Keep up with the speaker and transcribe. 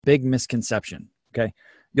big misconception. Okay.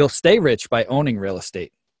 You'll stay rich by owning real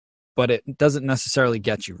estate, but it doesn't necessarily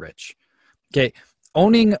get you rich. Okay.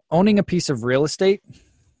 Owning a piece of real estate,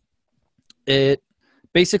 it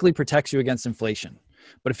basically protects you against inflation.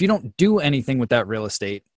 But if you don't do anything with that real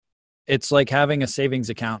estate, it's like having a savings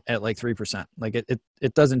account at like 3%. Like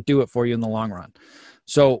it doesn't do it for you in the long run.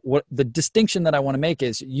 So what the distinction that I want to make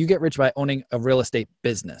is you get rich by owning a real estate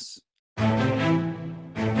business.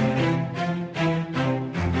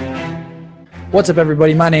 What's up,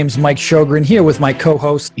 everybody? My name's Mike Sjogren, here with my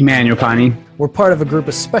co-host Emmanuel Pani. We're part of a group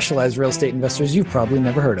of specialized real estate investors you've probably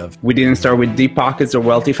never heard of. We didn't start with deep pockets or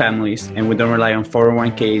wealthy families, and we don't rely on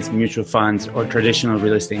 401ks, mutual funds, or traditional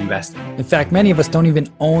real estate investing. In fact, many of us don't even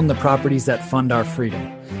own the properties that fund our freedom.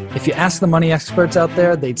 If you ask the money experts out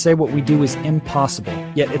there, they'd say what we do is impossible,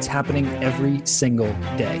 yet it's happening every single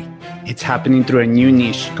day. It's happening through a new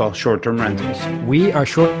niche called short-term rentals. We are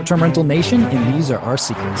Short-Term Rental Nation, and these are our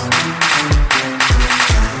secrets.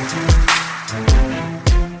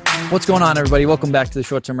 What's going on, everybody? Welcome back to the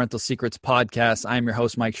Short-Term Rental Secrets podcast. I'm your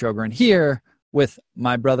host, Mike Sjogren, here with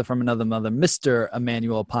my brother from another mother, Mr.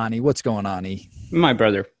 Emmanuel Pani. What's going on, E? My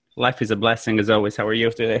brother, life is a blessing as always. How are you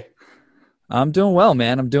today? I'm doing well,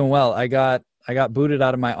 man. I'm doing well. I got booted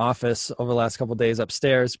out of my office over the last couple of days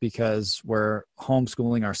upstairs because we're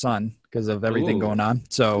homeschooling our son because of everything going on.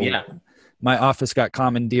 So yeah. My office got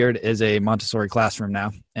commandeered as a Montessori classroom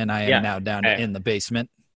now, and I am now down in the basement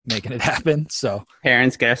making it happen. So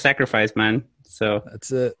parents gotta sacrifice, man. So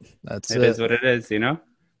that's it. It is what it is, you know?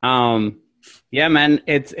 Yeah, man,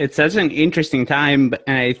 it's such an interesting time,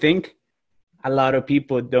 and I think a lot of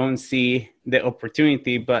people don't see the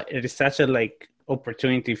opportunity, but it is such a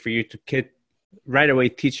opportunity for you to right away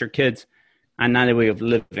teach your kids another way of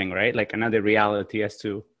living, right? Like another reality as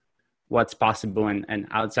to what's possible and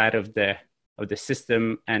outside of the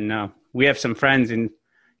system. And we have some friends in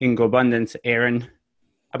GoBundance, Aaron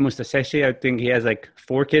Amustaseshi, I think he has like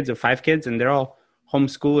 4 kids or 5 kids, and they're all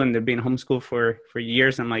homeschooled, and they've been homeschooled for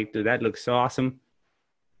years. I'm like, dude, that looks so awesome.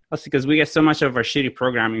 Also, because we get so much of our shitty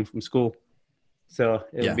programming from school. So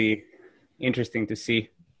it'll be interesting to see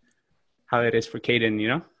how it is for Caden, you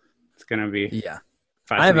know? It's going to be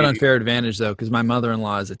I have an unfair advantage, though, because my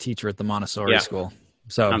mother-in-law is a teacher at the Montessori school.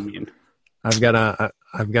 So I've got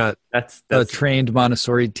a trained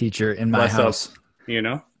Montessori teacher in my house. Up, you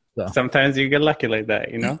know? So. Sometimes you get lucky like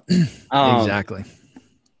that, you know? Exactly.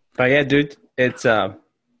 But yeah, dude, it's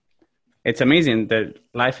amazing that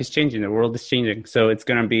life is changing. The world is changing. So it's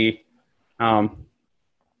going to be,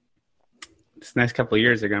 this next couple of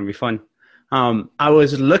years are going to be fun. I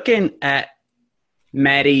was looking at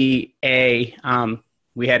Matty A.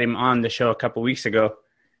 We had him on the show a couple of weeks ago,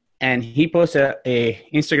 and he posted a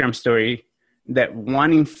Instagram story that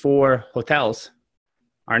 1 in 4 hotels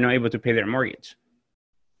are not able to pay their mortgage.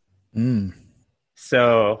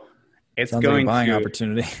 So it's sounds going like a buying to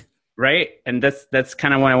opportunity, right? And that's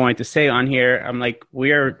kind of what I wanted to say on here. I'm like,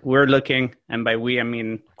 we're looking, and by we I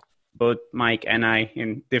mean both Mike and I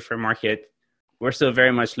in different market. We're still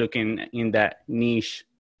very much looking in that niche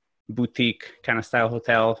boutique kind of style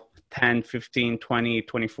hotel, 10, 15, 20,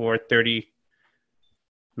 24, 30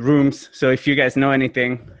 rooms. So if you guys know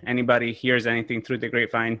anything, anybody hears anything through the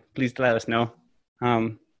grapevine, please let us know.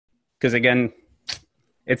 Because again,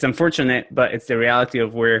 it's unfortunate, but it's the reality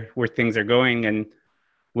of where things are going. And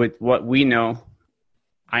with what we know,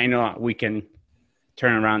 I know we can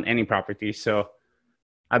turn around any property. So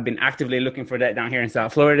I've been actively looking for that down here in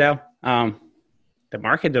South Florida. The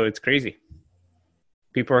market, though, it's crazy.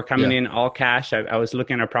 People are coming in all cash. I was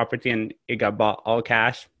looking at a property and it got bought all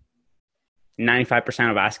cash,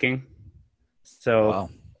 95% of asking. So,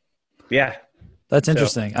 yeah. That's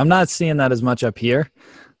interesting. I'm not seeing that as much up here.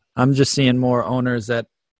 I'm just seeing more owners that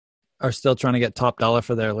are still trying to get top dollar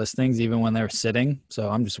for their listings, even when they're sitting. So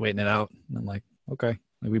I'm just waiting it out. And I'm like, okay.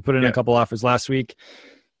 Like we put in a couple offers last week,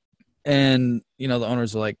 and the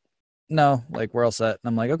owners are like, no, like we're all set. And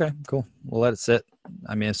I'm like, okay, cool. We'll let it sit.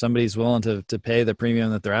 I mean, if somebody's willing to pay the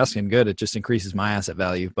premium that they're asking, good. It just increases my asset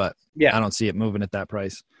value, but I don't see it moving at that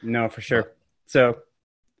price. No, for sure. So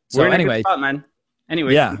we're in a good spot, man.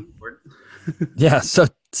 Anyway. Yeah.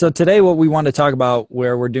 So today what we want to talk about,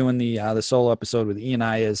 where we're doing the solo episode with E and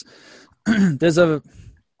I, is there's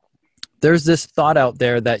this thought out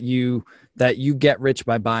there that you get rich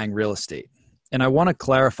by buying real estate. And I want to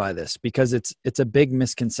clarify this because it's a big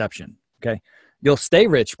misconception. Okay. You'll stay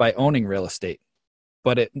rich by owning real estate,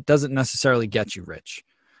 but it doesn't necessarily get you rich.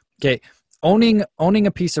 Okay. Owning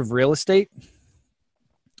a piece of real estate,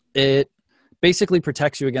 it basically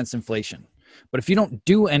protects you against inflation. But if you don't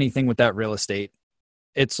do anything with that real estate,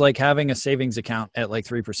 it's like having a savings account at like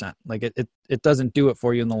 3%. Like it doesn't do it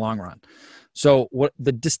for you in the long run. So what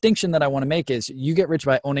the distinction that I want to make is you get rich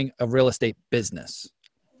by owning a real estate business.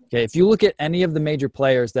 Okay. If you look at any of the major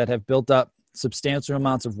players that have built up substantial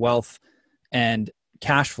amounts of wealth and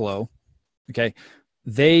cash flow, okay,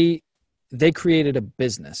 they created a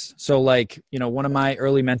business. So like, one of my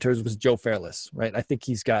early mentors was Joe Fairless, right? I think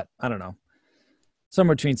he's got, I don't know,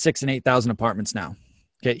 somewhere between 6,000 and 8,000 apartments now.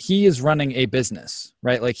 Okay. He is running a business,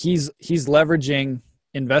 right? Like he's leveraging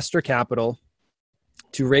investor capital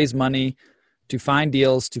to raise money, to find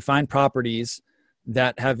deals, to find properties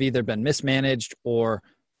that have either been mismanaged or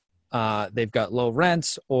they've got low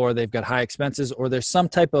rents or they've got high expenses, or there's some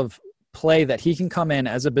type of play that he can come in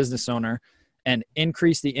as a business owner and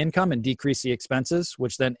increase the income and decrease the expenses,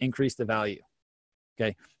 which then increase the value.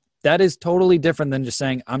 Okay. That is totally different than just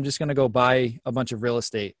saying, I'm just going to go buy a bunch of real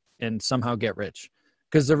estate and somehow get rich.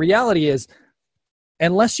 Because the reality is,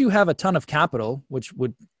 unless you have a ton of capital, which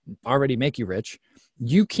would already make you rich,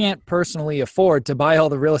 you can't personally afford to buy all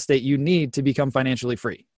the real estate you need to become financially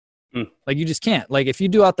free. Like you just can't. Like if you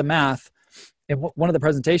do out the math, and one of the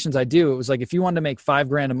presentations I do, it was like, if you wanted to make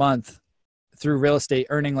 $5,000 a month through real estate,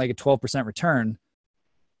 earning like a 12% return,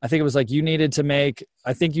 I think it was like you needed to have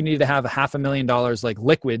 $500,000 like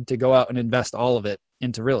liquid to go out and invest all of it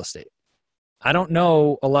into real estate. I don't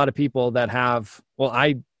know a lot of people that have, well,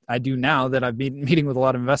 I do now that I've been meeting with a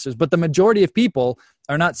lot of investors, but the majority of people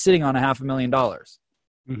are not sitting on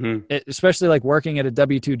 $500,000, especially like working at a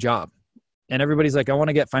W-2 job. And everybody's like, I want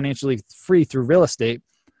to get financially free through real estate.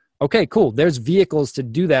 Okay, cool. There's vehicles to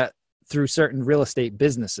do that through certain real estate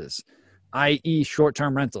businesses, i.e.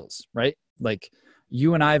 short-term rentals, right? Like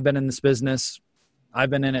you and I have been in this business. I've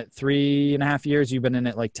been in it 3.5 years. You've been in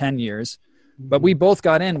it like 10 years, but we both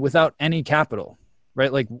got in without any capital,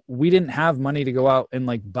 right? Like we didn't have money to go out and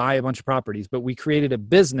like buy a bunch of properties, but we created a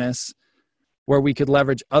business where we could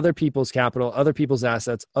leverage other people's capital, other people's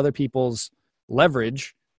assets, other people's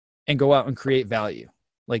leverage, and go out and create value.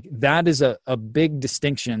 Like that is a big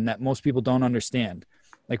distinction that most people don't understand.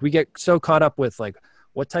 Like we get so caught up with like,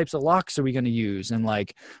 what types of locks are we going to use? And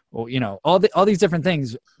like, well, all these different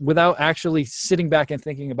things without actually sitting back and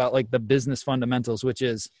thinking about like the business fundamentals, which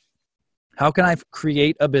is how can I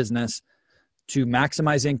create a business to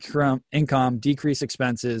maximize income, decrease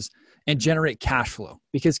expenses, and generate cash flow?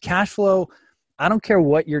 Because cash flow, I don't care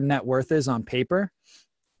what your net worth is on paper.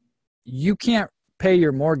 You can't pay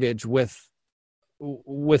your mortgage with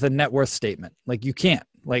a net worth statement. Like you can't,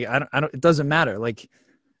 like, I don't, it doesn't matter. Like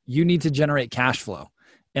you need to generate cash flow.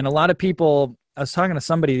 And a lot of people, I was talking to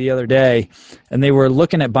somebody the other day and they were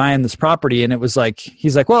looking at buying this property and it was like,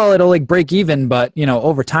 he's like, well, it'll like break even, but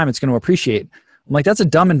over time it's going to appreciate. I'm like, that's a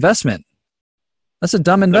dumb investment. That's a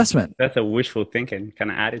dumb investment. That's a wishful thinking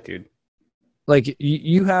kind of attitude. Like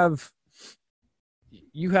you have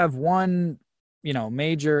one,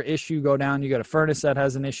 major issue go down, you got a furnace that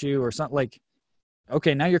has an issue or something, like,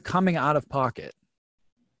 okay, now you're coming out of pocket.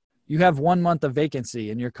 You have 1 month of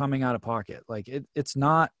vacancy and you're coming out of pocket. Like it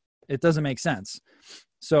doesn't make sense.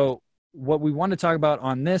 So what we want to talk about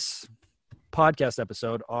on this podcast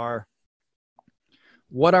episode are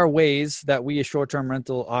what are ways that we as short-term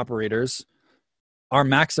rental operators are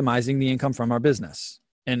maximizing the income from our business.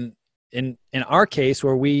 And in our case,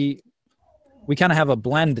 where we kind of have a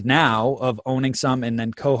blend now of owning some and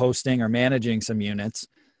then co-hosting or managing some units.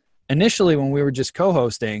 Initially, when we were just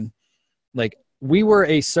co-hosting, like we were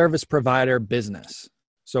a service provider business.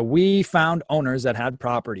 So we found owners that had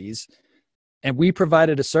properties and we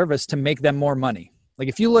provided a service to make them more money. Like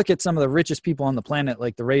if you look at some of the richest people on the planet,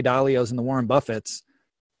 like the Ray Dalios and the Warren Buffetts,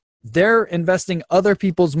 they're investing other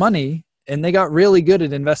people's money and they got really good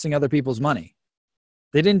at investing other people's money.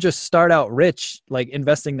 They didn't just start out rich, like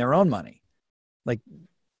investing their own money. Like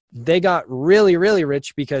they got really, really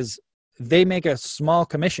rich because they make a small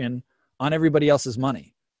commission on everybody else's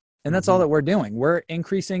money. And that's all that we're doing. We're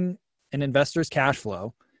increasing an investor's cash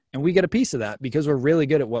flow and we get a piece of that because we're really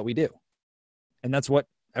good at what we do. And that's what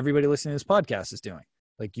everybody listening to this podcast is doing.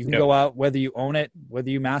 Like you can go out, whether you own it,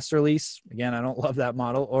 whether you master lease, again, I don't love that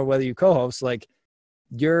model, or whether you co-host, like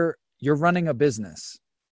you're running a business,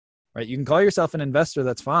 right? You can call yourself an investor,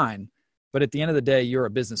 that's fine. But at the end of the day, you're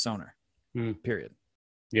a business owner, period.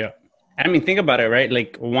 Yeah. I mean, think about it, right?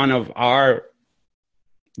 Like one of our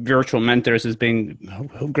virtual mentors has been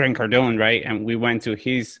Grant Cardone, right? And we went to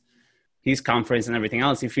his conference and everything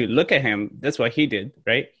else. If you look at him, that's what he did,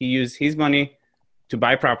 right? He used his money to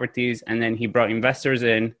buy properties and then he brought investors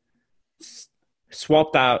in,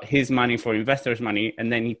 swapped out his money for investors' money,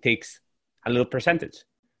 and then he takes a little percentage.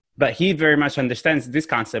 But he very much understands this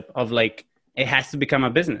concept of like, it has to become a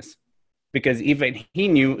business. because even he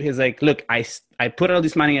knew, he's like, look, I put all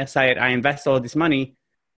this money aside, I invest all this money,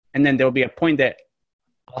 and then there'll be a point that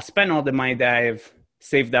I'll spend all the money that I've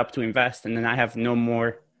saved up to invest, and then I have no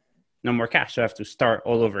more cash. So I have to start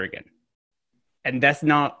all over again. And that's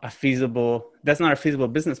not a feasible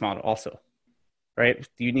business model also, right?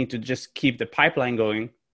 You need to just keep the pipeline going.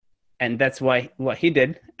 And that's what he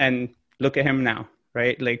did. And look at him now,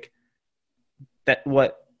 right? Like that,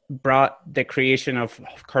 what brought the creation of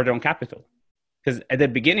Cardone Capital. Because at the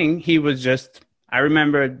beginning, he was just, I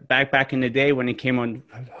remember back in the day when he came on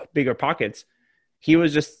Bigger Pockets, he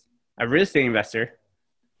was just a real estate investor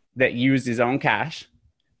that used his own cash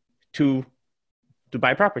to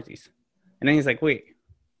buy properties. And then he's like, wait,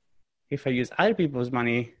 if I use other people's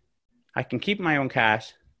money, I can keep my own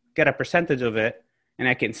cash, get a percentage of it, and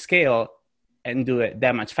I can scale and do it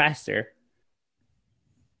that much faster.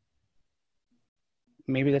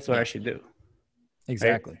 Maybe that's what I should do.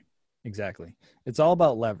 Exactly. Right? Exactly. It's all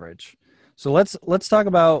about leverage. So let's talk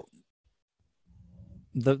about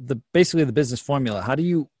the basically the business formula. How do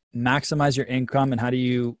you maximize your income and how do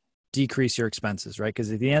you decrease your expenses, right?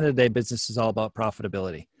 Because at the end of the day, business is all about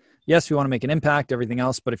profitability. Yes, we want to make an impact, everything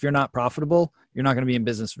else, but if you're not profitable, you're not going to be in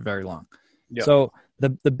business for very long. Yep. So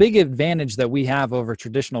the big advantage that we have over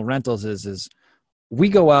traditional rentals is we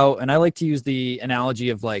go out, and I like to use the analogy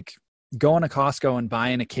of like going to Costco and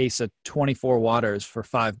buying a case of 24 waters for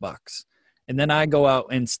 $5. And then I go out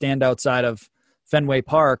and stand outside of Fenway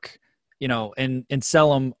Park, you know, and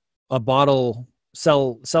sell them a bottle,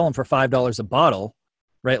 sell them for $5 a bottle,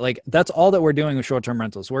 right? Like that's all that we're doing with short-term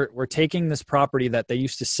rentals. We're taking this property that they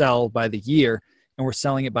used to sell by the year and we're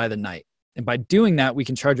selling it by the night. And by doing that, we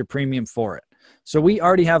can charge a premium for it. So we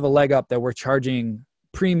already have a leg up that we're charging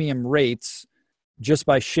premium rates just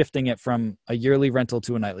by shifting it from a yearly rental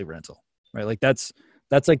to a nightly rental, right? Like that's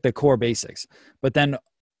like the core basics. But then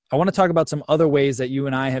I want to talk about some other ways that you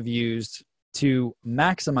and I have used to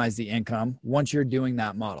maximize the income once you're doing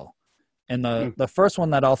that model. And the first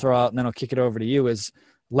one that I'll throw out and then I'll kick it over to you is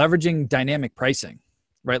leveraging dynamic pricing,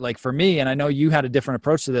 right? Like for me, and I know you had a different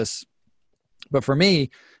approach to this, but for me,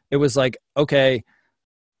 it was like, okay,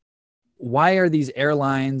 why are these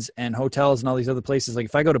airlines and hotels and all these other places, like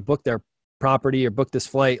if I go to book their property or book this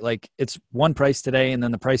flight, like it's one price today and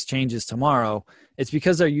then the price changes tomorrow. It's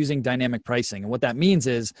because they're using dynamic pricing. And what that means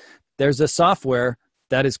is there's a software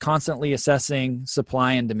that is constantly assessing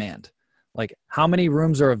supply and demand. Like how many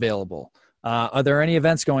rooms are available? Are there any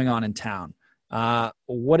events going on in town?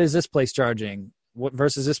 What is this place charging? What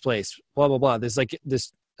versus this place? Blah, blah, blah. There's like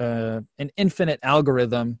this, an infinite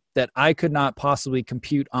algorithm that I could not possibly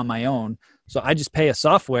compute on my own. So I just pay a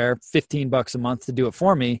software $15 a month to do it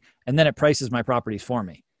for me. And then it prices my properties for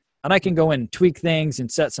me. And I can go and tweak things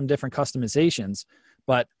and set some different customizations.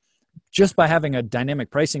 But just by having a dynamic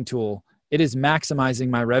pricing tool, it is maximizing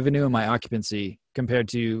my revenue and my occupancy compared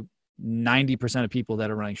to 90% of people that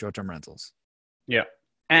are running short-term rentals. Yeah.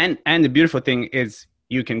 And the beautiful thing is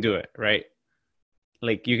you can do it, right?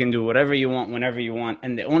 Like you can do whatever you want, whenever you want.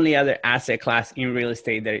 And the only other asset class in real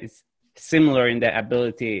estate that is similar in that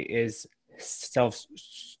ability is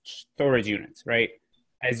self-storage units, right?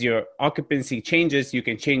 As your occupancy changes, you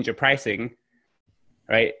can change your pricing,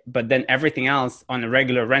 right? But then everything else on a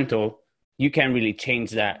regular rental, you can't really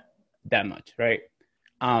change that much, right?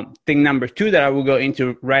 Thing number two that I will go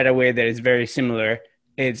into right away that is very similar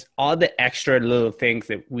is all the extra little things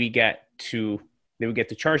that we get to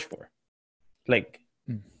charge for. Like,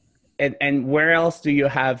 and where else do you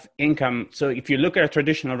have income? So if you look at a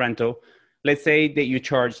traditional rental, let's say that you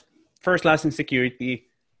charge first, last, and security,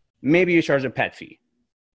 maybe you charge a pet fee,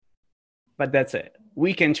 but that's it.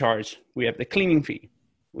 We have the cleaning fee,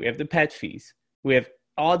 we have the pet fees, we have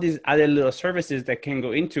all these other little services that can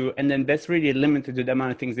go into, and then that's really limited to the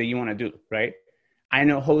amount of things that you want to do, right? I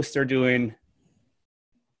know hosts are doing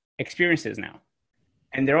experiences now,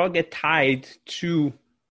 and they all get tied to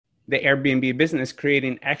the Airbnb business,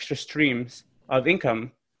 creating extra streams of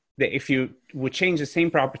income that if you would change the same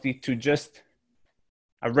property to just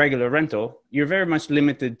a regular rental, you're very much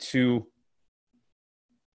limited to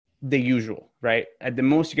the usual, right? At the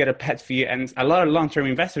most, you get a pet fee, and a lot of long-term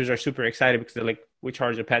investors are super excited because they're like, we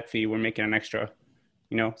charge a pet fee, we're making an extra,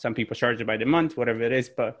 you know, some people charge it by the month, whatever it is,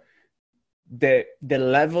 but the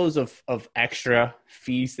levels of extra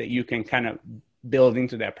fees that you can kind of build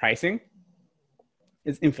into that pricing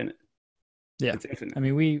is infinite. Yeah. It's infinite. I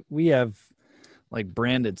mean, we have like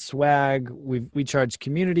branded swag. We charge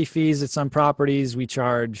community fees at some properties. We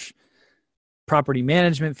charge property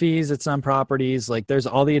management fees at some properties. Like there's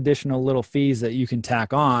all the additional little fees that you can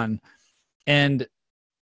tack on. And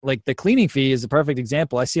like the cleaning fee is a perfect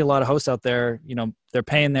example. I see a lot of hosts out there, they're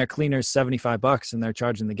paying their cleaners $75 and they're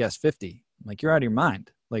charging the guests 50. I'm like, you're out of your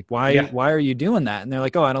mind. Like, why are you doing that? And they're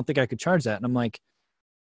like, oh, I don't think I could charge that. And I'm like,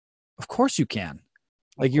 of course you can.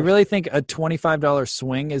 Like, you really think a $25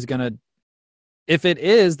 swing is going to, if it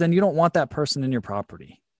is, then you don't want that person in your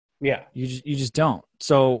property. Yeah. You just don't.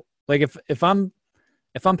 So like if I'm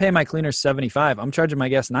paying my cleaners 75, I'm charging my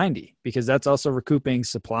guests 90 because that's also recouping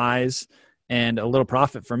supplies and a little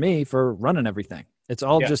profit for me for running everything. It's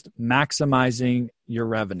all just maximizing your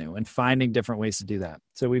revenue and finding different ways to do that.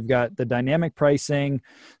 So we've got the dynamic pricing,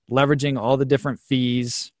 leveraging all the different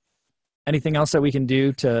fees. Anything else that we can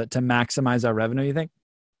do to maximize our revenue, you think?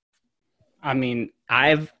 I mean,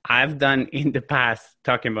 I've done in the past,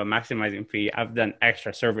 talking about maximizing fee, I've done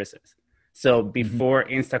extra services. So before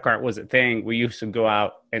Instacart was a thing, we used to go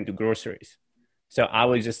out and do groceries. So I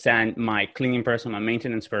would just send my cleaning person, my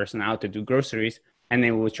maintenance person out to do groceries, and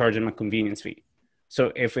then we would charge them a convenience fee.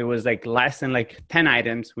 So if it was like less than like 10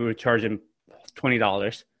 items, we would charge them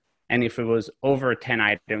 $20. And if it was over 10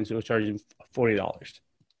 items, we would charge them $40.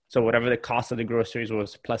 So whatever the cost of the groceries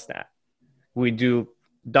was plus that. We do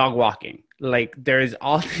dog walking. Like, there's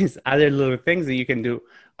all these other little things that you can do.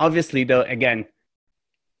 Obviously, though, again,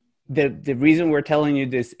 the reason we're telling you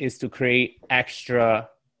this is to create extra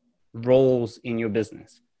roles in your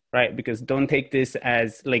business, right? Because don't take this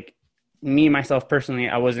as like me, myself personally,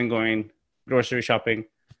 I wasn't going grocery shopping.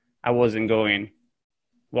 I wasn't going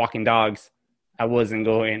walking dogs. I wasn't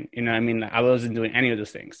going, I wasn't doing any of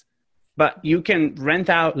those things. But you can rent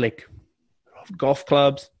out like golf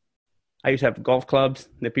clubs. I used to have golf clubs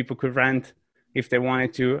that people could rent if they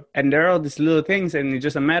wanted to. And there are all these little things, and it's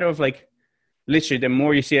just a matter of like, literally, the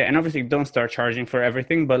more you see it, and obviously don't start charging for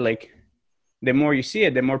everything, but like the more you see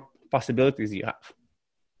it, the more possibilities you have.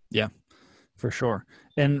 Yeah, for sure.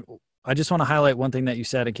 And I just want to highlight one thing that you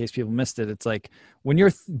said in case people missed it. It's like when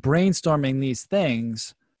you're brainstorming these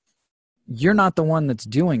things, you're not the one that's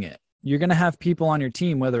doing it. You're going to have people on your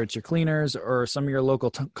team, whether it's your cleaners or some of your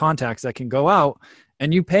local contacts that can go out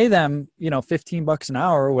and you pay them, $15 an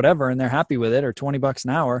hour or whatever, and they're happy with it, or $20 an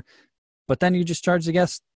hour, but then you just charge the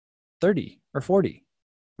guests 30 or 40,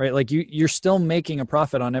 right? Like you're still making a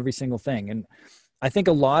profit on every single thing. And I think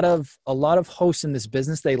a lot of hosts in this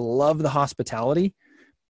business, they love the hospitality,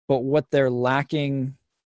 but what they're lacking,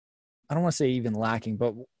 I don't want to say even lacking,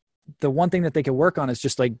 but the one thing that they can work on is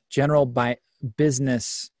just like general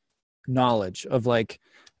business knowledge of like,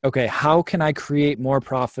 okay, how can I create more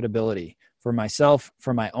profitability for myself,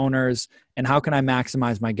 for my owners, and how can I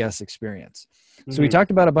maximize my guest experience? Mm-hmm. So we talked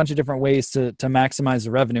about a bunch of different ways to maximize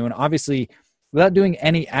the revenue. And obviously, without doing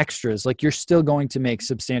any extras, like you're still going to make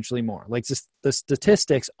substantially more. Like the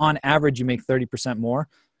statistics, on average, you make 30% more.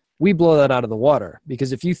 We blow that out of the water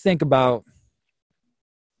because if you think about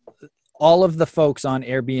all of the folks on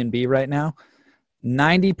Airbnb right now,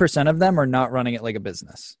 90% of them are not running it like a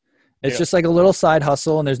business. It's just like a little side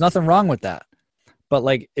hustle, and there's nothing wrong with that. But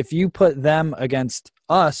like if you put them against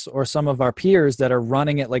us or some of our peers that are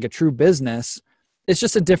running it like a true business, it's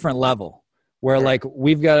just a different level where like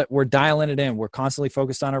we're dialing it in. We're constantly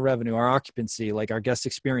focused on our revenue, our occupancy, like our guest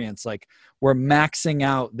experience. Like we're maxing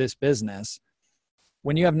out this business.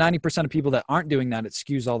 When you have 90% of people that aren't doing that, it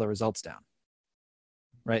skews all the results down.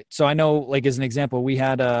 Right. So I know, like, as an example, we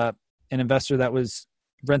had an investor that was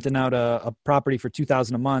renting out a property for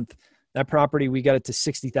 $2,000 a month. That property, we got it to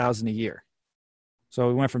 $60,000 a year. So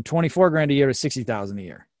we went from $24,000 a year to $60,000 a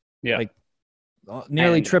year. Yeah. Like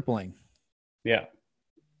nearly tripling. Yeah.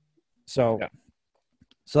 So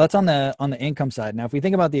that's on the income side. Now, if we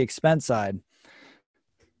think about the expense side,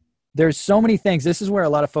 there's so many things. This is where a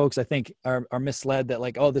lot of folks, I think, are misled that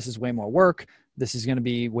like, oh, this is way more work. This is going to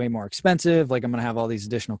be way more expensive. Like I'm going to have all these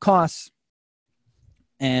additional costs.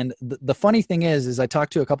 And the funny thing is I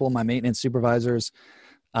talked to a couple of my maintenance supervisors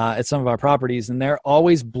at some of our properties, and they're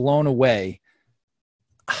always blown away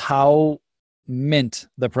how mint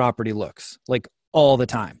the property looks, like all the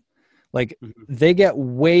time. Like they get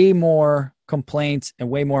way more complaints and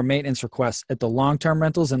way more maintenance requests at the long-term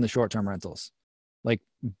rentals than the short-term rentals, like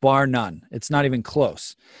bar none. It's not even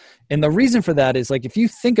close. And the reason for that is like, if you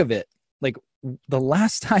think of it, like the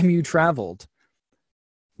last time you traveled,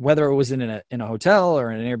 whether it was in a hotel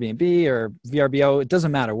or in an Airbnb or VRBO, it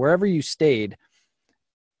doesn't matter. Wherever you stayed,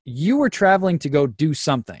 you were traveling to go do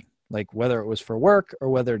something, like whether it was for work or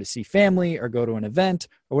whether to see family or go to an event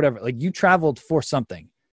or whatever. Like you traveled for something.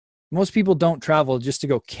 Most people don't travel just to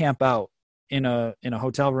go camp out in a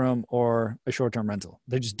hotel room or a short-term rental.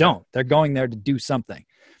 They just don't. They're going there to do something.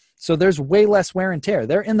 So there's way less wear and tear.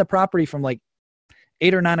 They're in the property from like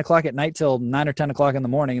 8 or 9 o'clock at night till 9 or 10 o'clock in the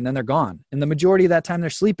morning, and then they're gone. And the majority of that time they're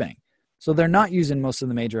sleeping. So they're not using most of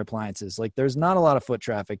the major appliances. Like there's not a lot of foot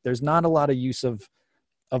traffic. There's not a lot of use of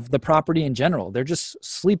the property in general. They're just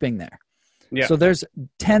sleeping there. Yeah. So there's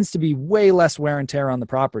tends to be way less wear and tear on the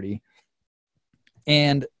property.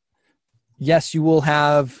 And yes, you will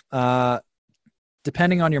have,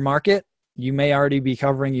 depending on your market, you may already be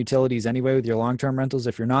covering utilities anyway with your long-term rentals.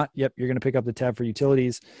 If you're not, yep, you're going to pick up the tab for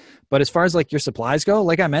utilities. But as far as like your supplies go,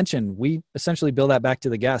 like I mentioned, we essentially bill that back to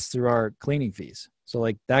the guests through our cleaning fees. So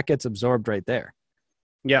like that gets absorbed right there.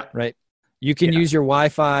 Yeah. Right. You can use your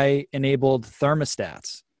Wi-Fi enabled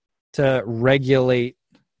thermostats to regulate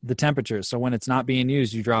the temperature. So when it's not being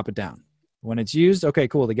used, you drop it down. When it's used, okay,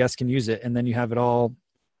 cool. The guests can use it. And then you have it all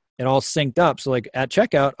synced up. So like at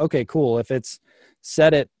checkout, okay, cool. If it's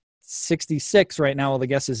set at 66 right now while the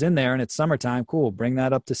guest is in there and it's summertime, cool. Bring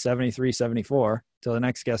that up to 73, 74 till the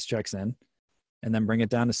next guest checks in, and then bring it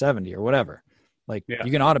down to 70 or whatever. Like you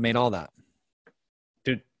can automate all that.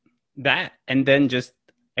 Dude, that, and then just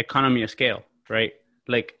economy of scale, right?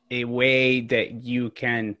 Like a way that you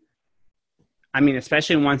can, I mean,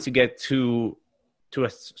 especially once you get to a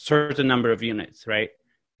certain number of units, right?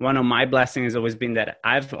 One of my blessings has always been that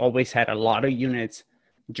I've always had a lot of units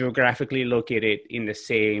geographically located in the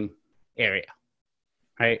same area,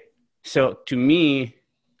 right? So to me,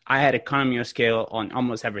 I had economy of scale on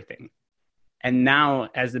almost everything. And now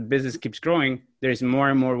as the business keeps growing, there's more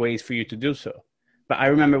and more ways for you to do so. But I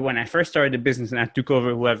remember when I first started the business and I took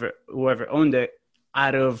over whoever owned it,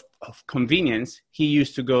 out of convenience, he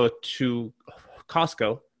used to go to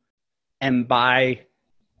Costco and buy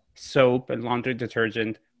soap and laundry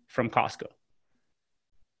detergent from Costco.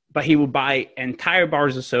 But he would buy entire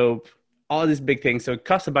bars of soap, all these big things. So it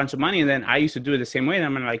costs a bunch of money. And then I used to do it the same way. And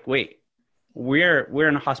I'm like, wait, we're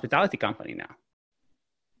in a hospitality company now.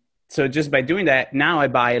 So just by doing that, now I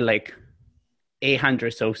buy like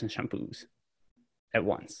 800 soaps and shampoos at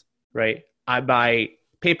once, right? I buy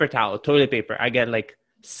paper towel, toilet paper. I get like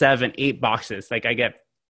 7-8 boxes. Like I get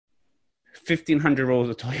 1,500 rolls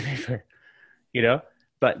of toilet paper, you know?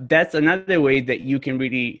 But that's another way that you can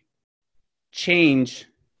really change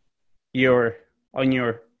your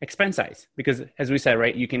expense size. Because as we said,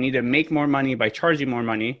 right, you can either make more money by charging more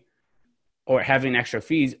money or having extra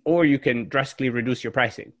fees, or you can drastically reduce your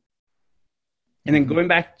pricing. And then going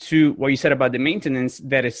back to what you said about the maintenance,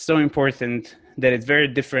 that is so important, that it's very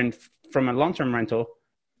different from a long-term rental,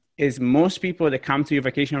 is most people that come to your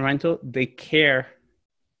vacation rental, they care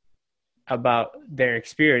about their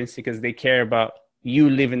experience because they care about you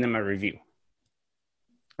leaving them a review,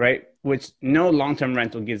 right? Which no long-term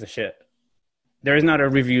rental gives a shit. There is not a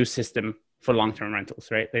review system for long-term rentals,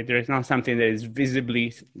 right? Like there is not something that is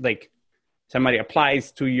visibly like somebody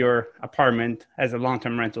applies to your apartment as a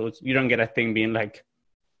long-term rental. You don't get a thing being like,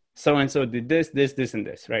 so-and-so did this, and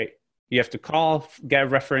this, right? You have to call,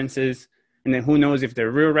 get references, and then who knows if they're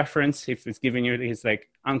a real reference, if it's giving you his like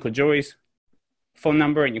Uncle Joey's phone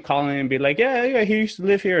number and you call him and be like, yeah, he used to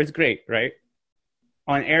live here. It's great, right?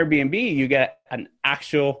 On Airbnb, you get an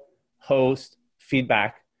actual host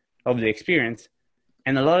feedback of the experience.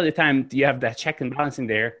 And a lot of the time you have that check and balance in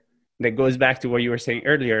there that goes back to what you were saying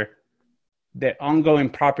earlier. The ongoing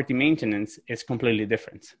property maintenance is completely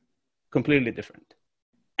different.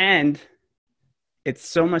 And it's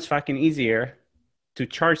so much fucking easier to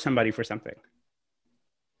charge somebody for something.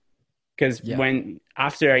 Because when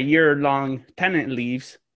after a year-long tenant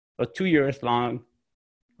leaves or 2 years long,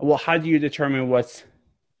 well, how do you determine what's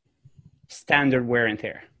standard wear and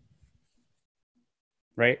tear?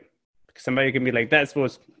 Right? Because somebody can be like, that's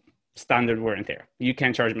what's standard wear and tear. You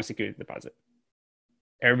can't charge my security deposit.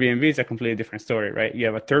 Airbnb is a completely different story, right? You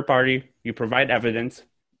have a third party, you provide evidence,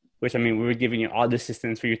 which I mean, we're giving you all the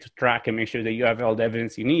systems for you to track and make sure that you have all the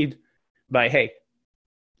evidence you need. But hey,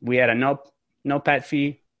 we had a no pet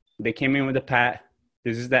fee. They came in with a pet.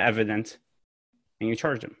 This is the evidence, and you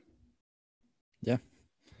charge them. Yeah.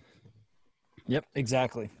 Yep,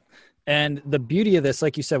 exactly. And the beauty of this,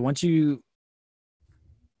 like you said, once you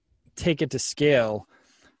take it to scale,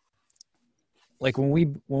 like when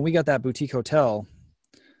we got that boutique hotel,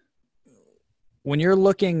 when you're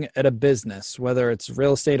looking at a business, whether it's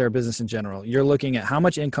real estate or a business in general, you're looking at how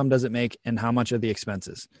much income does it make and how much are the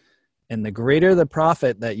expenses. And the greater the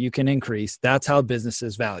profit that you can increase, that's how business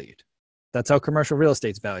is valued. That's how commercial real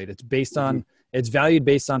estate's valued. It's based on, it's valued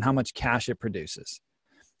based on how much cash it produces.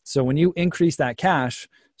 So when you increase that cash,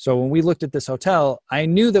 so when we looked at this hotel, I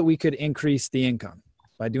knew that we could increase the income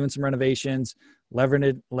by doing some renovations,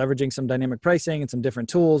 leveraging some dynamic pricing and some different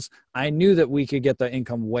tools. I knew that we could get the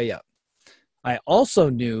income way up. I also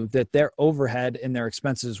knew that their overhead and their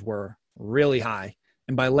expenses were really high.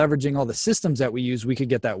 And by leveraging all the systems that we use, we could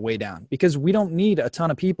get that way down, because we don't need a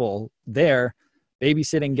ton of people there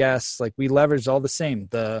babysitting guests. Like, we leverage all the same,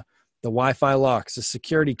 the Wi-Fi locks, the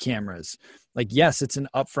security cameras. Like, yes, it's an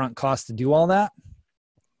upfront cost to do all that,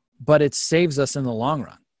 but it saves us in the long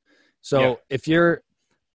run. So if you're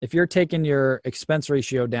taking your expense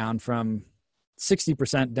ratio down from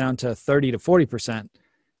 60% down to 30 to 40%,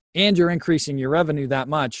 and you're increasing your revenue that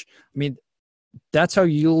much, I mean, that's how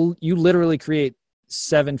you literally create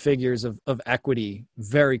 7 figures of equity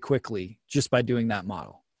very quickly, just by doing that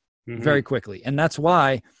model very quickly. And that's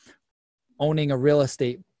why owning a real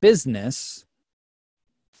estate business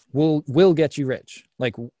will get you rich.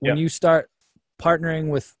 Like, when you start partnering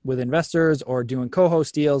with investors or doing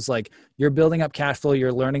co-host deals, like, you're building up cash flow,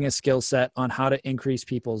 you're learning a skill set on how to increase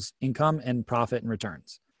people's income and profit and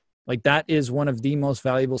returns. Like, that is one of the most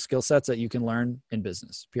valuable skill sets that you can learn in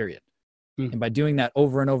business, period. And by doing that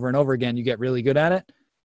over and over and over again, you get really good at it.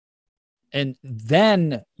 And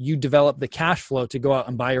then you develop the cash flow to go out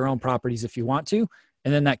and buy your own properties if you want to.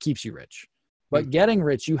 And then that keeps you rich. But getting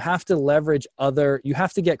rich, you have to you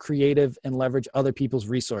have to get creative and leverage other people's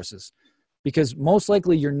resources, because most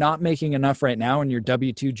likely you're not making enough right now in your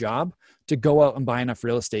W-2 job to go out and buy enough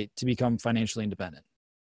real estate to become financially independent.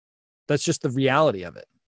 That's just the reality of it.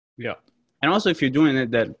 Yeah. And also, if you're doing it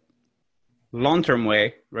that long-term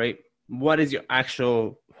way, right? What is your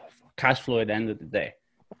actual cash flow at the end of the day,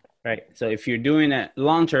 right? So if you're doing it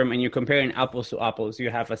long-term and you're comparing apples to apples, you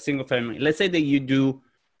have a single family. Let's say that you're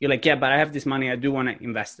like, yeah, but I have this money, I do want to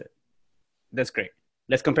invest it. That's great.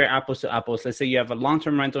 Let's compare apples to apples. Let's say you have a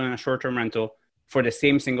long-term rental and a short-term rental for the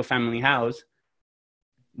same single family house.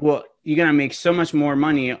 Well, you're going to make so much more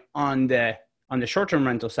money on the short-term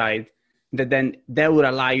rental side that would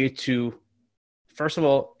allow you to, first of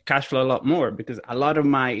all, cash flow a lot more, because a lot of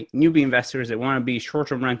my newbie investors that want to be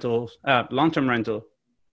short-term rentals, long-term rental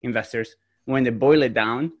investors, when they boil it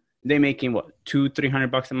down, they're making what,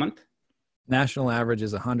 $200-$300 a month? National average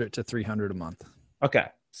is $100 to $300 a month. Okay.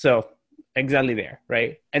 So exactly there,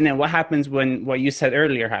 right? And then what happens when what you said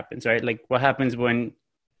earlier happens, right? Like, what happens when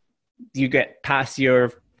you get past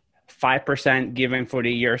your 5% given for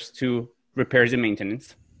the years to repairs and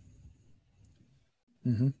maintenance?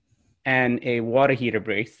 And a water heater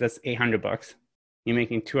breaks, that's $800. You're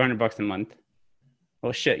making $200 a month.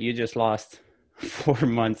 Well, shit, you just lost 4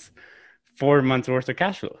 months worth of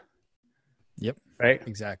cash flow. Yep. Right?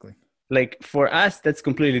 Exactly. Like, for us, that's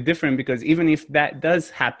completely different, because even if that does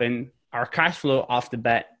happen, our cash flow off the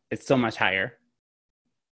bat is so much higher.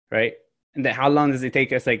 Right? And then how long does it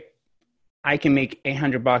take us? Like, I can make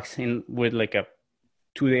 $800 with like a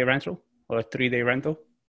 2-day rental or a 3-day rental.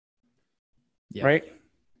 Yep. Right?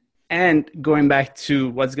 And going back to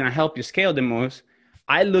what's going to help you scale the most,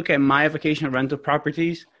 I look at my vacation rental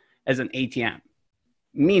properties as an ATM,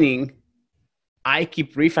 meaning I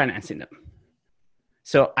keep refinancing them.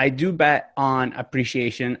 So I do bet on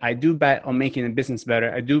appreciation. I do bet on making the business better.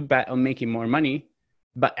 I do bet on making more money.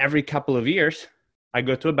 But every couple of years, I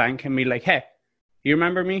go to a bank and be like, hey, you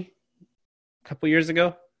remember me a couple of years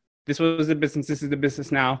ago? This was the business. This is the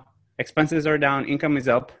business now. Expenses are down. Income is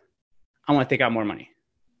up. I want to take out more money.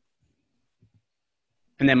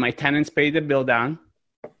 And then my tenants pay the bill down.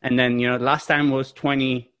 And then, last time was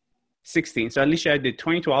 2016. So at least I did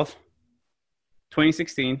 2012,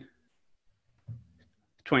 2016,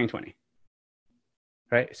 2020.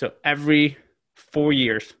 Right? So every 4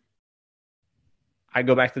 years, I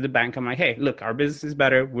go back to the bank. I'm like, hey, look, our business is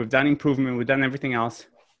better. We've done improvement. We've done everything else,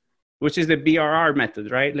 which is the BRR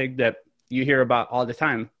method, right? Like, that you hear about all the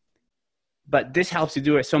time. But this helps you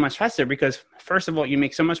do it so much faster, because first of all, you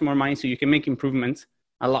make so much more money, so you can make improvements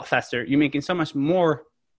a lot faster. You're making so much more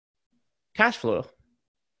cash flow.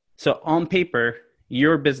 So on paper,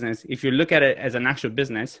 your business, if you look at it as an actual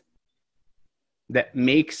business that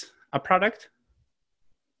makes a product,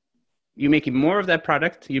 you're making more of that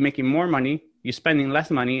product, you're making more money, you're spending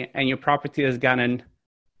less money, and your property has gotten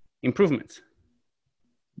improvements.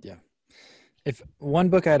 Yeah. If one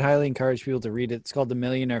book I'd highly encourage people to read, it's called The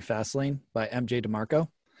Millionaire Fastlane by MJ DeMarco.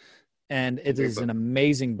 And it is an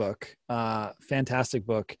amazing book, fantastic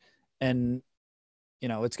book. And,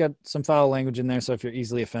 it's got some foul language in there. So if you're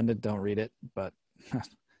easily offended, don't read it. But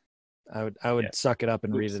I would suck it up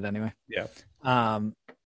and read it anyway. Yeah.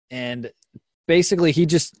 And basically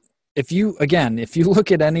if you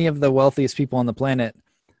look at any of the wealthiest people on the planet,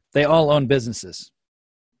 they all own businesses.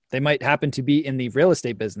 They might happen to be in the real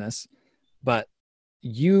estate business, but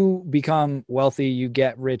you become wealthy, you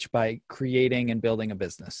get rich by creating and building a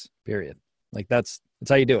business, period. Like, that's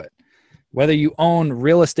how you do it. Whether you own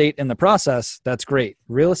real estate in the process, that's great.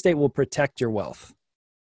 Real estate will protect your wealth.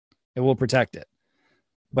 It will protect it.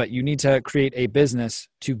 but you need to create a business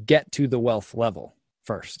to get to the wealth level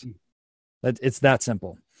first. It's that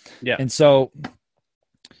simple. Yeah. And so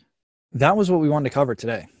that was what we wanted to cover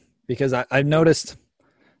today, because I've noticed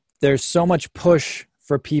there's so much push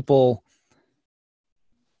for people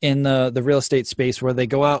in the real estate space where they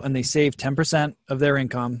go out and they save 10% of their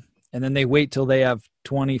income, and then they wait till they have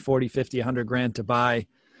 20, 40, 50, 100 grand to buy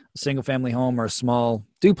a single family home or a small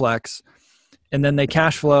duplex. And then they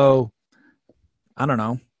cash flow, I don't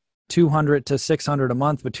know, 200 to 600 a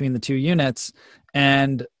month between the two units.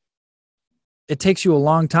 And it takes you a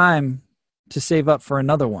long time to save up for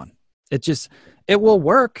another one. It will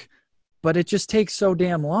work, but it just takes so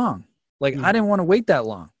damn long. Like, I didn't want to wait that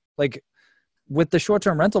long. Like, with the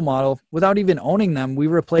short-term rental model, without even owning them, we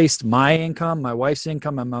replaced my income, my wife's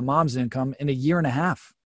income, and my mom's income in a year and a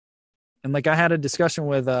half. And like, I had a discussion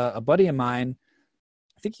with a buddy of mine.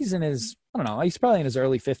 I think he's in his, I don't know, he's probably in his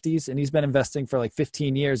early 50s, and he's been investing for like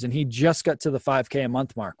 15 years. And he just got to the 5K a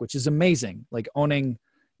month mark, which is amazing. Like, owning,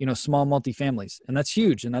 small multifamilies. And that's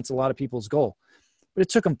huge. And that's a lot of people's goal. But it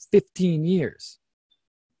took him 15 years.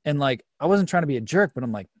 And like, I wasn't trying to be a jerk, but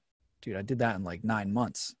I'm like, dude, I did that in like 9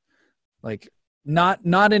 months. Like, not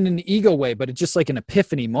in an ego way, but it's just like an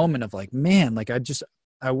epiphany moment of like, man, like,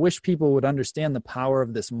 I wish people would understand the power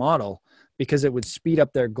of this model, because it would speed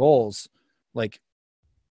up their goals like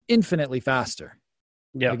infinitely faster.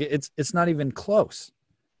 Yeah. Like, it's not even close.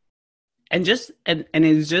 And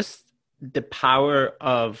it's just the power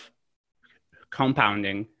of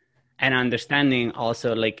compounding and understanding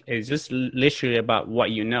also, like, it's just literally about what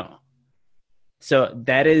you know. So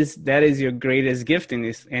that is your greatest gift in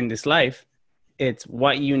this life. It's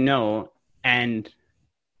what you know,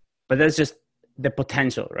 but that's just the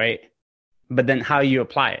potential, right? But then how you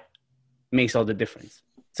apply it makes all the difference.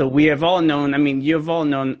 So we have all known, you've all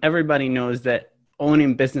known, everybody knows that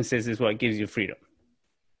owning businesses is what gives you freedom,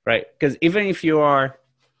 right? Because even if you are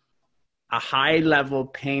a high level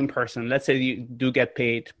paying person, let's say you do get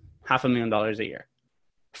paid $500,000 a year.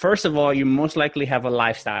 First of all, you most likely have a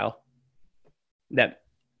lifestyle that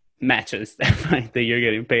matches that fact that you're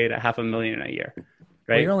getting paid $500,000 a year, right?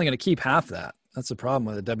 Well, you're only going to keep half that. That's the problem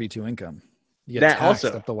with a W-2 income. You get that taxed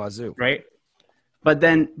also up the wazoo, right? But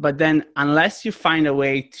then unless you find a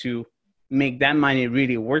way to make that money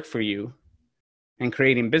really work for you and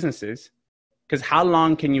creating businesses, because how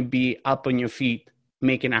long can you be up on your feet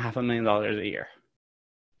making $500,000 a year?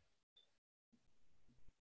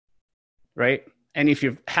 Right? And if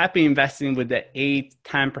you're happy investing with the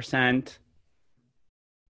 8-10%,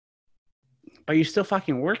 but you're still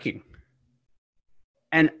fucking working.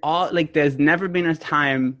 And there's never been a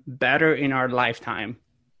time better in our lifetime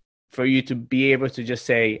for you to be able to just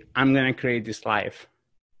say, I'm going to create this life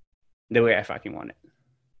the way I fucking want it.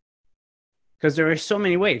 Because there are so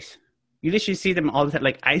many ways. You literally see them all the time.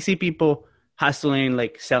 Like, I see people hustling,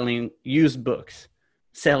 like selling used books,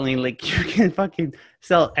 selling, like, you can fucking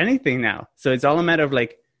sell anything now. So it's all a matter of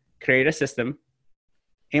like, create a system,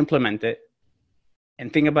 implement it,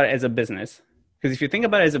 and think about it as a business. Because if you think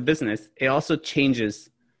about it as a business, it also changes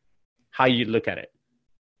how you look at it.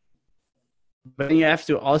 But then you have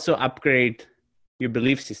to also upgrade your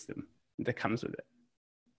belief system that comes with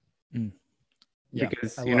it. Yeah,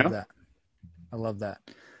 because I love that.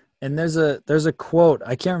 And there's a quote.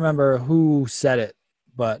 I can't remember who said it,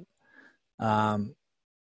 but I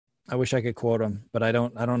wish I could quote him, but I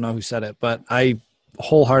don't know who said it, but I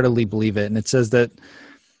wholeheartedly believe it. And it says that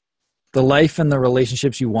the life and the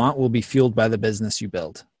relationships you want will be fueled by the business you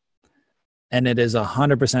build. And it is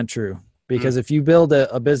 100% true, because if you build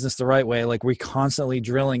a business the right way, like we're constantly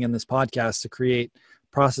drilling in this podcast to create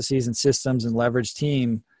processes and systems and leverage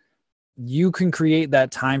team, you can create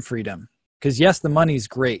that time freedom. Because yes, the money's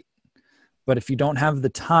great, but if you don't have the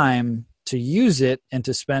time to use it and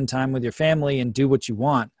to spend time with your family and do what you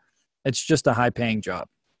want, it's just a high paying job,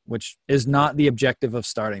 which is not the objective of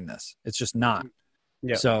starting this. It's just not.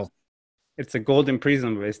 Yeah. So it's a golden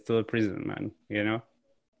prison, but it's still a prison, man.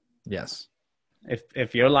 Yes.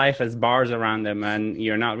 If your life has bars around them, man,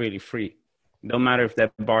 you're not really free. No matter if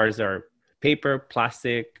the bars are paper,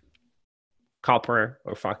 plastic, copper,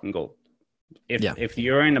 or fucking gold. If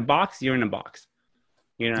you're in a box, you're in a box.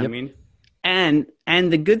 You know what I mean? And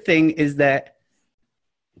the good thing is that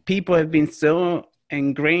people have been so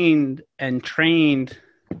ingrained and trained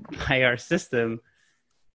by our system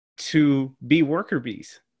to be worker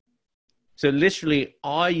bees. So literally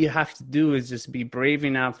all you have to do is just be brave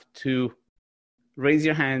enough to raise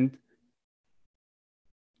your hand,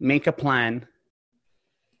 make a plan,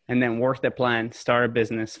 and then work the plan, start a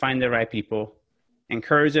business, find the right people,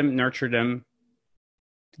 encourage them, nurture them,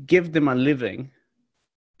 give them a living,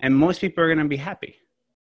 and most people are going to be happy.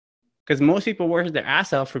 because most people work their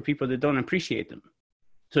ass off for people that don't appreciate them.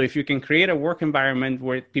 So if you can create a work environment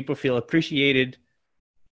where people feel appreciated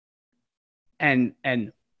and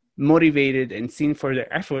motivated and seen for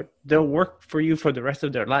their effort, they'll work for you for the rest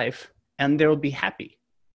of their life and they'll be happy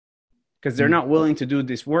because they're not willing to do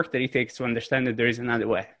this work that it takes to understand that there is another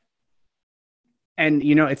way. And,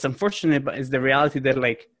 you know, it's unfortunate, but it's the reality that,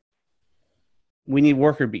 like, we need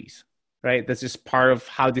worker bees, right? That's just part of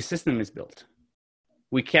how the system is built.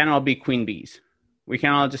 We can't all be queen bees. We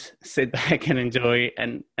can't all just sit back and enjoy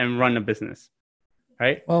and run a business,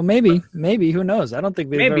 right? Well, maybe, who knows? I don't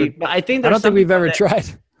think but I think we've ever tried.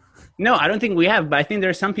 No, I don't think we have, but I think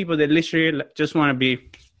there are some people that literally just want to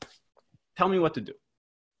be, tell me what to do.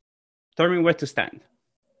 Tell me where to stand.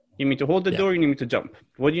 You need me to hold the door, you need me to jump.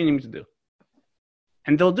 What do you need me to do?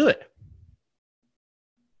 And they'll do it.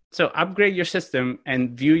 So upgrade your system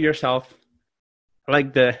and view yourself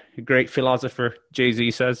like the great philosopher Jay-Z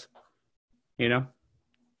says, you know,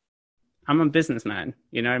 I'm a businessman.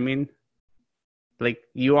 You know what I mean? Like,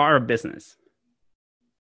 you are a business.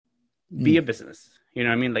 Be a business. You know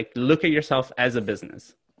what I mean? Like, look at yourself as a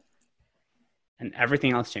business. And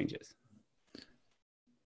everything else changes.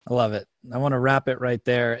 I love it. I want to wrap it right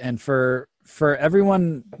there. And for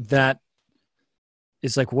everyone that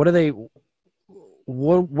is like, what do they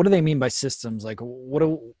mean by systems? Like,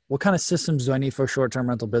 what kind of systems do I need for a short-term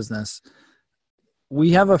rental business?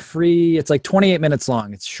 We have a free, it's like 28 minutes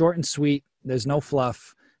long. It's short and sweet. There's no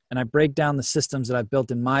fluff. And I break down the systems that I've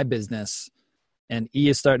built in my business. And E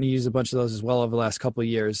is starting to use a bunch of those as well over the last couple of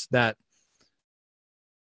years. That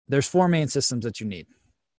there's 4 main systems that you need.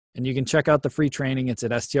 And you can check out the free training. It's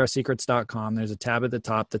at strsecrets.com. There's a tab at the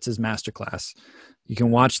top that says Masterclass. You can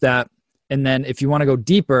watch that. And then if you want to go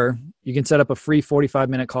deeper, you can set up a free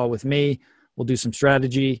 45-minute call with me. We'll do some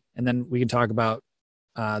strategy, and then we can talk about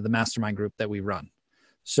the mastermind group that we run.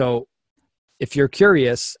 So if you're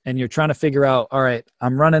curious and you're trying to figure out, all right,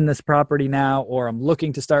 I'm running this property now, or I'm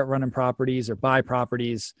looking to start running properties or buy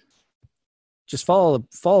properties, just follow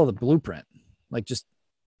the blueprint. Like, just,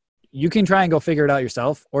 you can try and go figure it out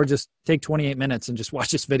yourself, or just take 28 minutes and just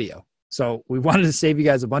watch this video. So we wanted to save you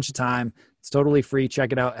guys a bunch of time. It's totally free.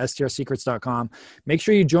 Check it out, strsecrets.com. Make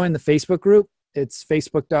sure you join the Facebook group. It's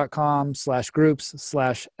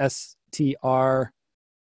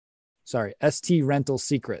facebook.com/groups/ST Rental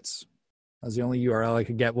Secrets. That was the only URL I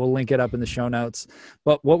could get. We'll link it up in the show notes.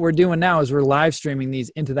 But what we're doing now is we're live streaming these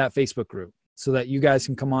into that Facebook group so that you guys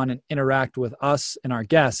can come on and interact with us and our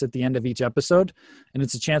guests at the end of each episode. And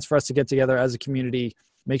it's a chance for us to get together as a community,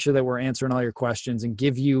 make sure that we're answering all your questions, and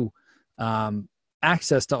give you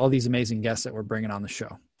access to all these amazing guests that we're bringing on the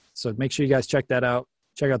show. So make sure you guys check that out.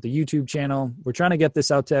 Check out the YouTube channel. We're trying to get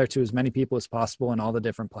this out there to as many people as possible on all the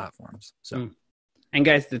different platforms. So, and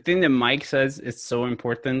guys, the thing that Mike says is so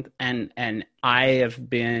important. And I have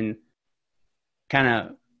been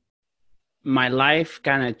my life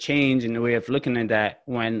kind of changed in the way of looking at that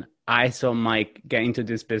when I saw Mike get into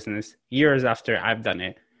this business years after I've done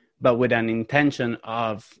it, but with an intention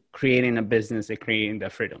of creating a business and creating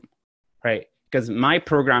the freedom, right? Because my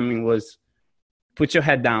programming was put your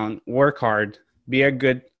head down, work hard, be a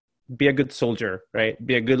good soldier, right?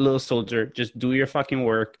 Be a good little soldier. Just do your fucking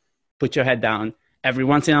work, put your head down. Every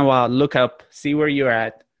once in a while, look up, see where you're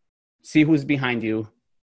at, see who's behind you,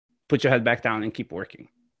 put your head back down and keep working.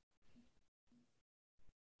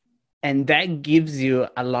 And that gives you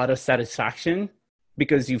a lot of satisfaction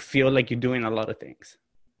because you feel like you're doing a lot of things.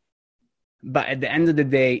 But at the end of the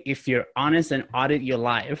day, if you're honest and audit your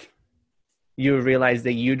life, you realize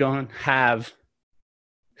that you don't have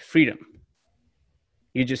freedom.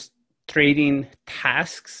 You're just trading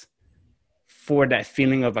tasks for that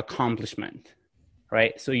feeling of accomplishment,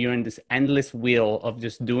 right? So you're in this endless wheel of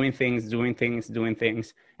just doing things,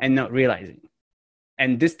 and not realizing.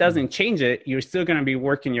 And this doesn't change it. You're still going to be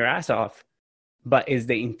working your ass off, but is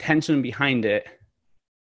the intention behind it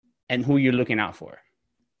and who you're looking out for.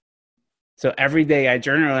 So every day I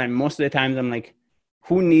journal, and most of the times I'm like,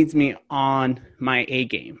 who needs me on my A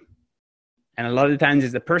game? And a lot of the times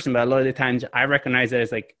it's the person, but a lot of the times I recognize that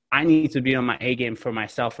it's like, I need to be on my A game for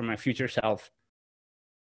myself, for my future self,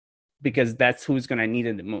 because that's who's going to need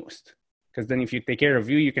it the most. Because then if you take care of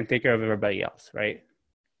you, you can take care of everybody else, right?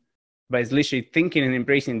 But it's literally thinking and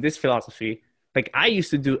embracing this philosophy. Like, I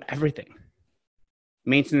used to do everything.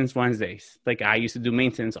 Maintenance Wednesdays. Like, I used to do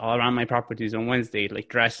maintenance all around my properties on Wednesday, like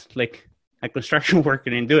dress like a construction worker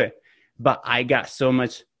and do it. But I got so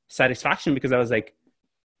much satisfaction because I was like,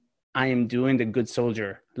 I am doing the good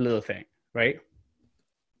soldier little thing, right?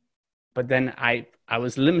 But then I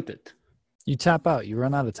was limited. You tap out. You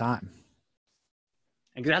run out of time.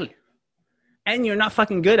 Exactly. and you're not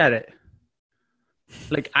fucking good at it.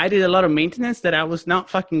 Like, I did a lot of maintenance that I was not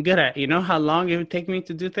fucking good at. You know how long it would take me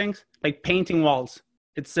to do things? Like painting walls.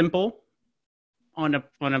 It's simple on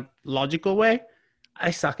a logical way.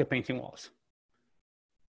 I suck at painting walls.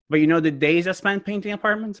 But you know the days I spent painting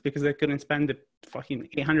apartments because I couldn't spend the fucking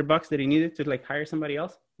 $800 that he needed to like hire somebody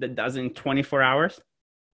else that does it in 24 hours?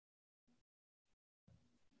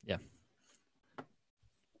 Yeah.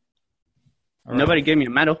 Nobody gave me a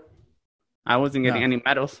medal. I wasn't getting any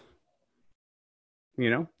medals. You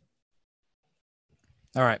know?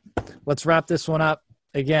 All right. Let's wrap this one up.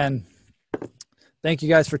 Again, thank you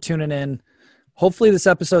guys for tuning in. Hopefully this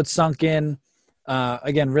episode sunk in.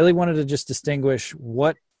 Again, really wanted to just distinguish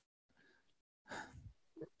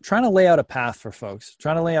trying to lay out a path for folks,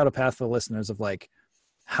 trying to lay out a path for listeners of like,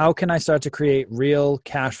 how can I start to create real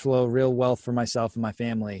cash flow, real wealth for myself and my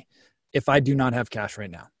family if I do not have cash right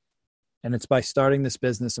now? And it's by starting this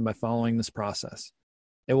business and by following this process.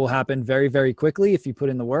 It will happen very, very quickly if you put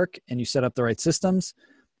in the work and you set up the right systems,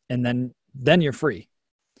 and then you're free.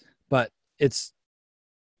 But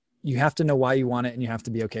you have to know why you want it and you have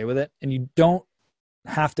to be okay with it. And you don't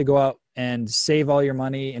have to go out and save all your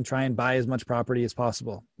money and try and buy as much property as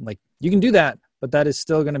possible. Like, you can do that, but that is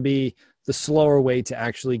still going to be the slower way to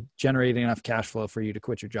actually generate enough cash flow for you to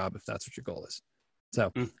quit your job if that's what your goal is.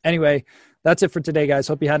 So anyway, that's it for today, guys.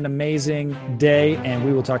 Hope you had an amazing day, and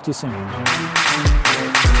we will talk to you soon.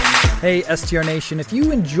 Hey, STR Nation, if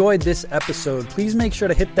you enjoyed this episode, please make sure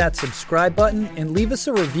to hit that subscribe button and leave us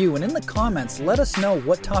a review. And in the comments, let us know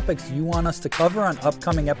what topics you want us to cover on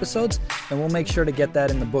upcoming episodes, and we'll make sure to get that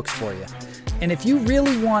in the books for you. And if you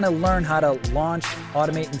really want to learn how to launch,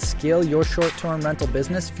 automate, and scale your short-term rental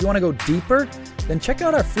business, if you want to go deeper, then check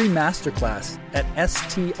out our free masterclass at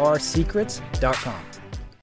strsecrets.com.